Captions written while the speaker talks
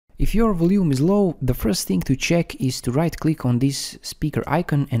If your volume is low, the first thing to check is to right-click on this speaker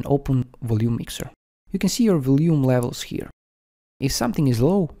icon and open Volume Mixer. You can see your volume levels here. If something is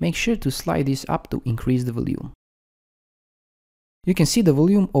low, make sure to slide this up to increase the volume. You can see the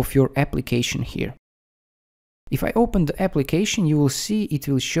volume of your application here. If I open the application, you will see it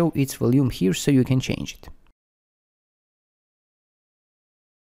will show its volume here, so you can change it.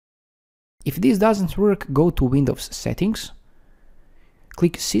 If this doesn't work, go to Windows Settings,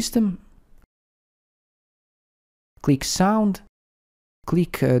 click System, click Sound,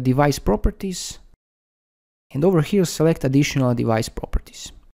 click Device Properties, and over here select Additional Device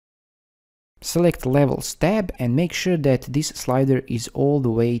Properties. Select Levels tab and make sure that this slider is all the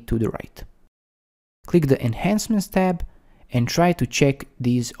way to the right. Click the Enhancements tab and try to check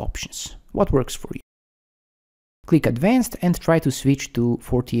these options. What works for you? Click Advanced and try to switch to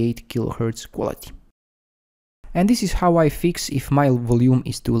 48 kHz quality. And this is how I fix if my volume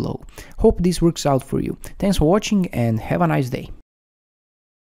is too low. Hope this works out for you. Thanks for watching and have a nice day.